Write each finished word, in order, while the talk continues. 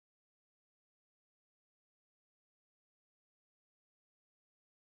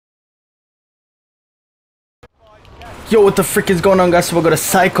Yo, what the frick is going on, guys? So we got a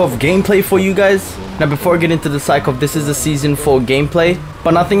SYKOV gameplay for you guys. Now before I get into the SYKOV, this is a season 4 gameplay,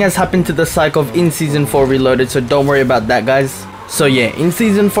 but nothing has happened to the SYKOV in season 4 reloaded, so don't worry about that, guys. So yeah, in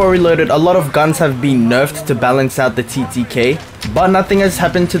season 4 reloaded, a lot of guns have been nerfed to balance out the TTK, but nothing has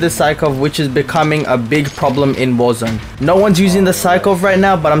happened to the SYKOV, which is becoming a big problem in Warzone. No one's using the SYKOV right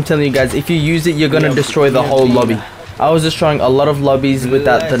now, but I'm telling you guys, if you use it, you're gonna destroy the whole lobby. I was destroying a lot of lobbies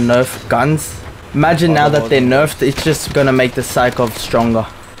without the nerf guns. Imagine now that they're nerfed, it's just gonna make the SYKOV stronger.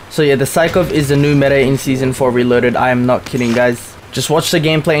 So yeah, the SYKOV is a new meta in season 4 reloaded. I am not kidding, guys. Just watch the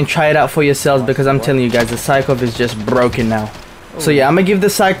gameplay and try it out for yourselves, because I'm telling you guys, the SYKOV is just broken now. So yeah, I'm gonna give the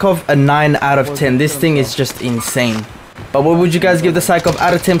SYKOV a 9 out of 10. This thing is just insane. But what would you guys give the SYKOV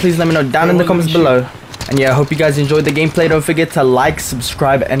out of 10? Please let me know down in the comments below. And yeah, I hope you guys enjoyed the gameplay. Don't forget to like,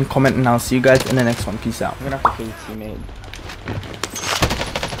 subscribe, and comment, and I'll see you guys in the next one. Peace out. I'm gonna have to kill your teammate.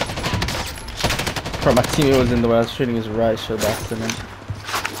 Bro, my teammate was in the way. I was shooting his right shoulder accident.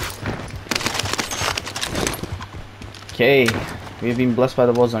 Okay, we've been blessed by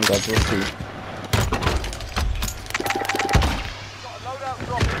the Warzone gods. We'll see.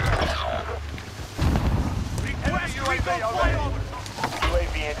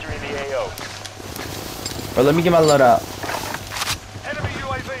 UAV entering the AO. Bro, let me get my loadout. Enemy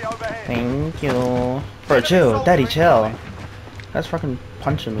UAV overhead. Thank you. Bro, chill. Daddy, chill. That's fucking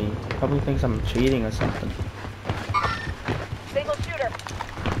punching me. Probably thinks I'm cheating or something. Single shooter.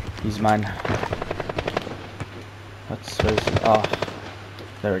 He's mine. Where's he? Oh,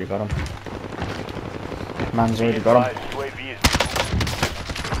 they already got him. Man's already got him. UAV is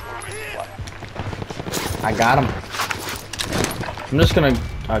I got him. I'm just gonna.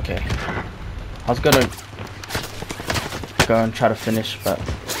 Okay. I was gonna go and try to finish, but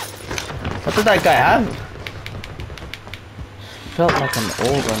what did that guy have? Felt like an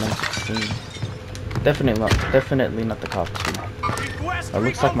old one in 16. Definitely not the cop too. It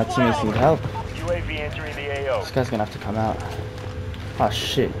looks like my teammates need help. UAV entering the AO. This guy's gonna have to come out. Oh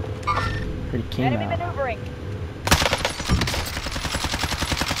shit. Pretty keen Enemy now. maneuvering.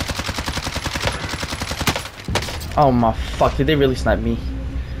 Oh my fuck, did they really snipe me?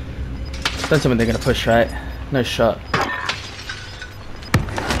 Don't tell me they're gonna push, right? No shot.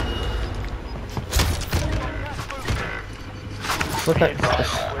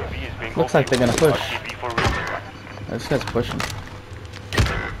 Looks like they're gonna push. Oh, this guy's pushing.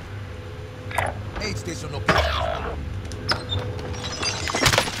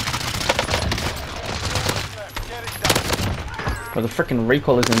 But the freaking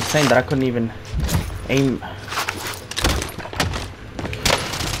recoil is insane that I couldn't even aim.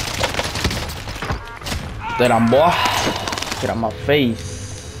 Damn, boy. Get out my face.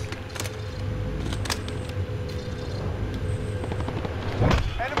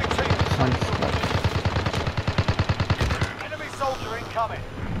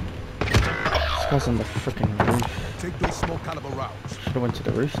 This guy's on the freaking roof. Take those small caliber rounds. Should have went to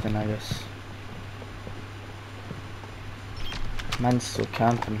the roof then, I guess. Man's still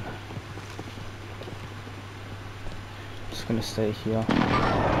camping. Just gonna stay here.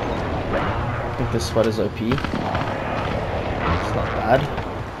 I think this sweater's OP. It's not bad.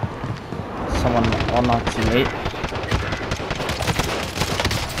 Someone on our teammate.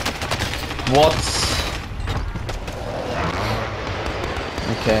 What?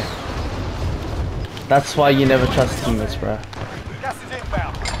 Okay. That's why you never trust teammates, bro. Gas is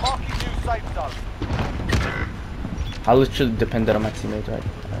inbound. Marking new safe zone. I literally depended on my teammate right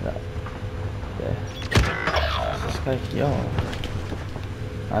that. Yeah. This guy, yo.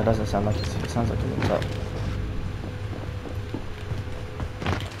 No, it doesn't sound like it. It sounds like he looks up.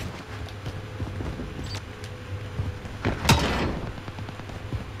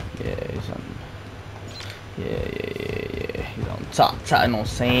 Yeah, he's on. Yeah. He's on top, you know what I'm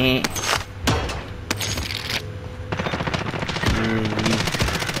saying?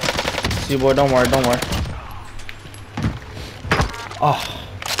 See, boy, don't worry. Oh,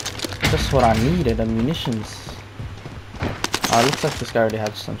 that's what I needed, the munitions. Oh, it looks like this guy already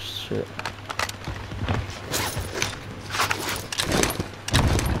had some shit.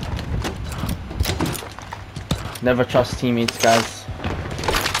 Never trust teammates, guys.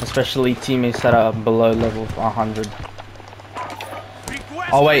 Especially teammates that are below level 100.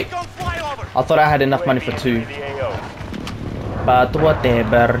 Oh wait, I thought I had enough money for 2. But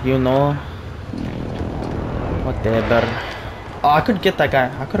whatever, you know. Whatever. Oh, I could get that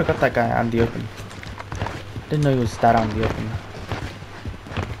guy. I could have got that guy on the open. Didn't know he was that on the open.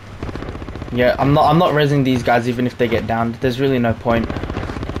 Yeah, I'm not rezzing these guys even if they get down. There's really no point.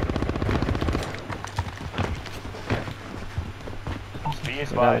 Be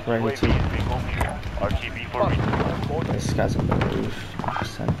advised, UAV is being RTB for resupply. This guy's on the roof.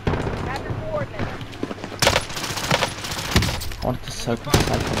 100%. I wanted to circle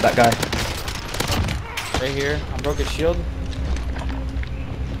that guy. Right here. I broke his shield.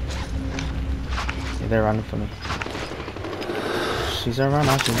 See, they're running for me. She's a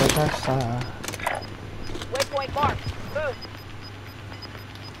runner, she's a track star. Waypoint mark. Move.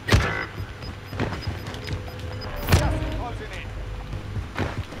 Closing in.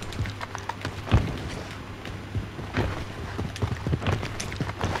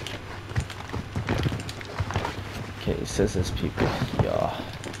 Okay, it says there's people here.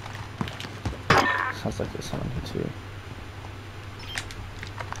 Sounds like there's someone here too.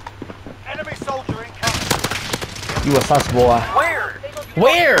 Enemy soldier incoming. You a sus boy. Where?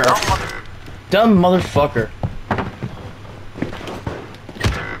 Where? Dumb motherfucker.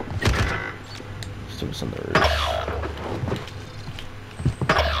 Let's do what's on the roof.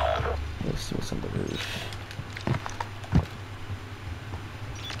 Let's see what's on the roof.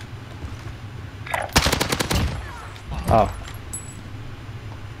 Oh.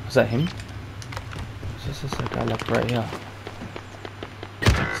 Was that him? This is a guy like right here.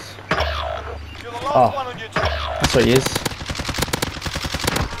 You're the last Oh. one on your team. That's what he is.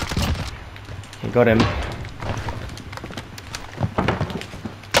 Okay, got him.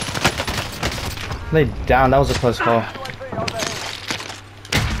 Lay down, that was a close call. UAV overhead.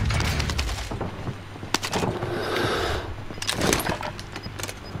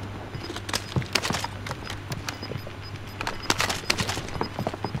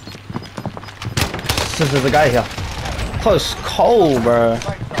 There's a guy here. Close call, bro.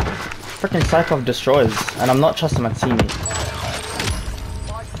 Freaking SYKOV destroys, and I'm not trusting my teammate.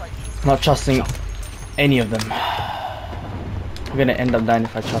 Not trusting any of them. I'm gonna end up dying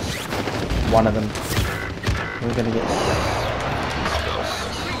if I trust one of them. We're gonna get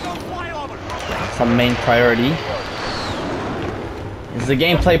some main priority. Is the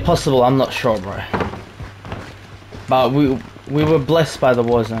gameplay possible? I'm not sure, bro. But we were blessed by the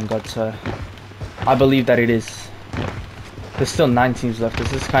Warzone god, so I believe that it is. There's still 9 teams left.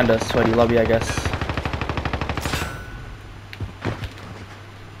 This is kind of sweaty lobby, I guess.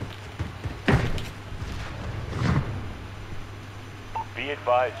 Be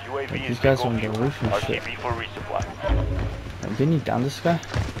advised, UAV These is guys are bingo on the fuel. roof and shit. RTB for resupply. Didn't he down this guy?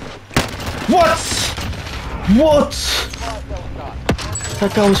 What? What?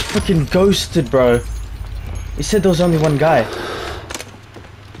 That guy was freaking ghosted, bro. He said there was only one guy.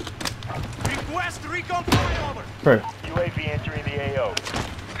 Request recon flyover. Bro, UAV entering the AO.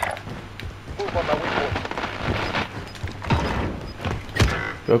 Move on my waypoint.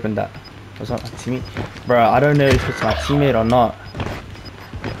 who opened that? Was that my teammate? Bro, I don't know if it's my teammate or not.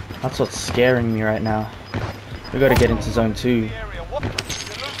 That's what's scaring me right now. We gotta get into zone 2 The area. What? You're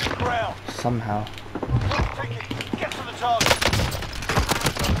losing ground. somehow. Take it. Get to the target.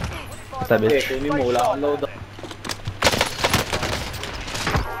 What's that bitch? Ini mula unload.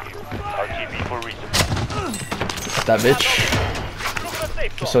 RTB for resupply. What's that bitch? Look at the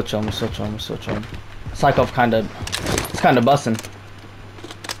safe We're zone. so chilling, we're so chilling, we're so chilling. SYKOV kinda, it's kinda bussin'.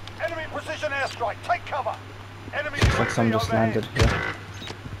 Enemy precision airstrike. Take cover. Enemy It's like UAV someone just overhead. landed here.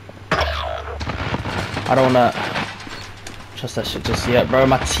 I don't wanna trust that shit just yet, bro.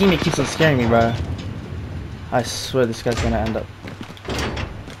 My teammate keeps on scaring me, bro. I swear this guy's gonna end up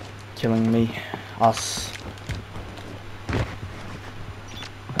killing me. Us.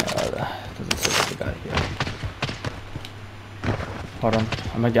 Doesn't say there's a guy here. Hold on.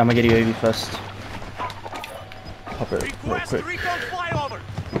 I'm gonna get UAV first. Pop it real Request quick. recon flyover.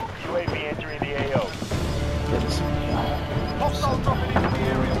 UAV entering the AO. Get this one here. Hostile dropping into the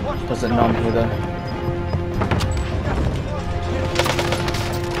area. Watch the Doesn't know I'm here though.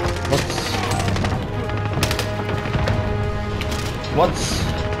 What's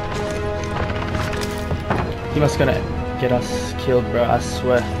he must gonna get us killed, bro, I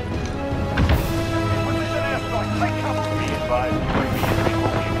swear. precision airstrike. Take cover. Be advised, UAV is bingo fuel.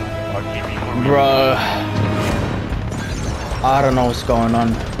 RTB for Bro, I don't know what's going on.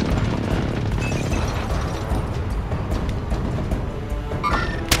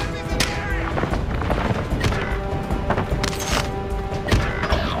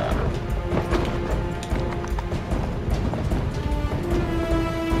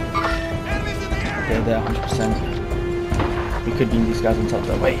 They're there 100%. We could beam these guys on top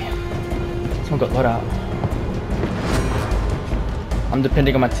though. Wait, someone got let out. I'm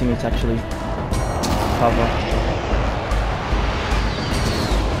depending on my teammates actually. Cover.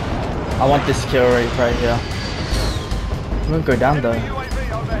 I want this kill right here. I'm gonna go down though.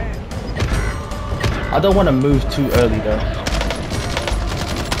 UAV overhead. I don't want to move too early though.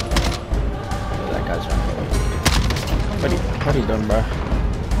 That guy's What are you doing, bro?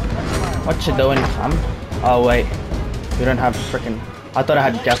 What you doing, fam? Oh wait, we don't have freaking. I thought I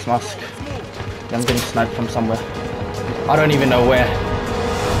had gas mask. I'm getting sniped from somewhere. I don't even know where.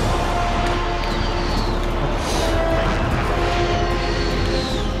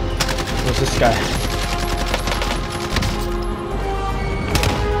 Where's this guy?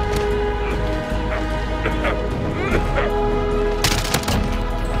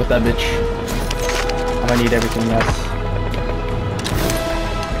 With that bitch. I'm gonna need everything else.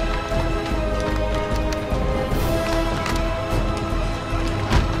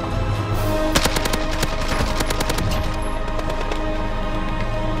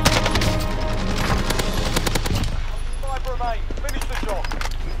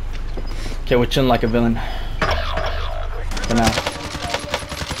 Okay, we're chilling like a villain. For now.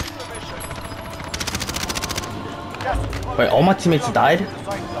 Wait, all my teammates died?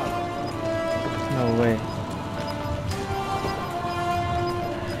 No way.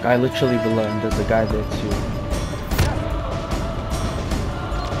 Guy literally below, and there's a guy there too.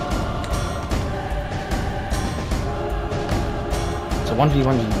 It's a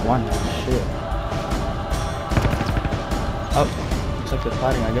 1v1v1. Shit. Oh, looks like they're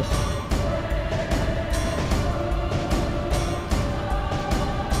fighting, I guess.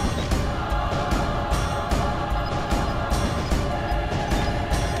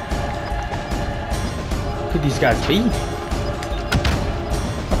 Could these guys be?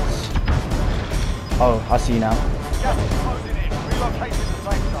 Oh, I see now.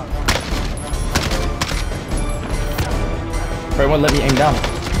 Bro, won't let me aim down.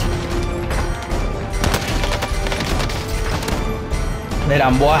 Lay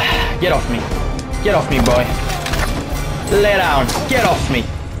down, boy. Get off me. Get off me, boy. Lay down. Get off me.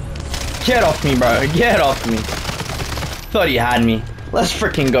 Get off me, bro. Get off me. Thought he had me. Let's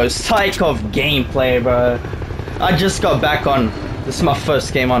freaking go. SYKOV gameplay, bro. I just got back on. This is my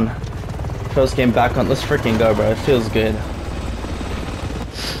first game on. First game back on. Let's freaking go, bro. It feels good.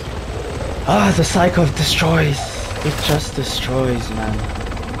 Ah, the SYKOV destroys. It just destroys, man.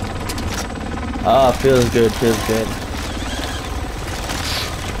 Ah, feels good. Feels good.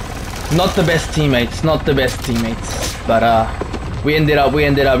 Not the best teammates. Not the best teammates. But we ended up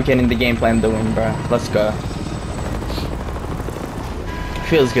getting the game plan to win, bro. Let's go.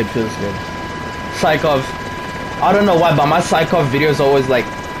 Feels good, feels good. SYKOV. I don't know why, but my SYKOV videos always like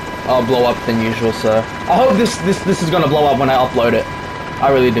blow up than usual, so I hope this is gonna blow up when I upload it.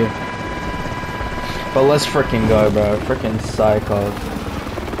 I really do. But let's freaking go, bro. Freaking SYKOV.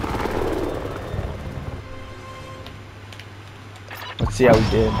 Let's see how we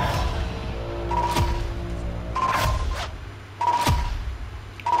did.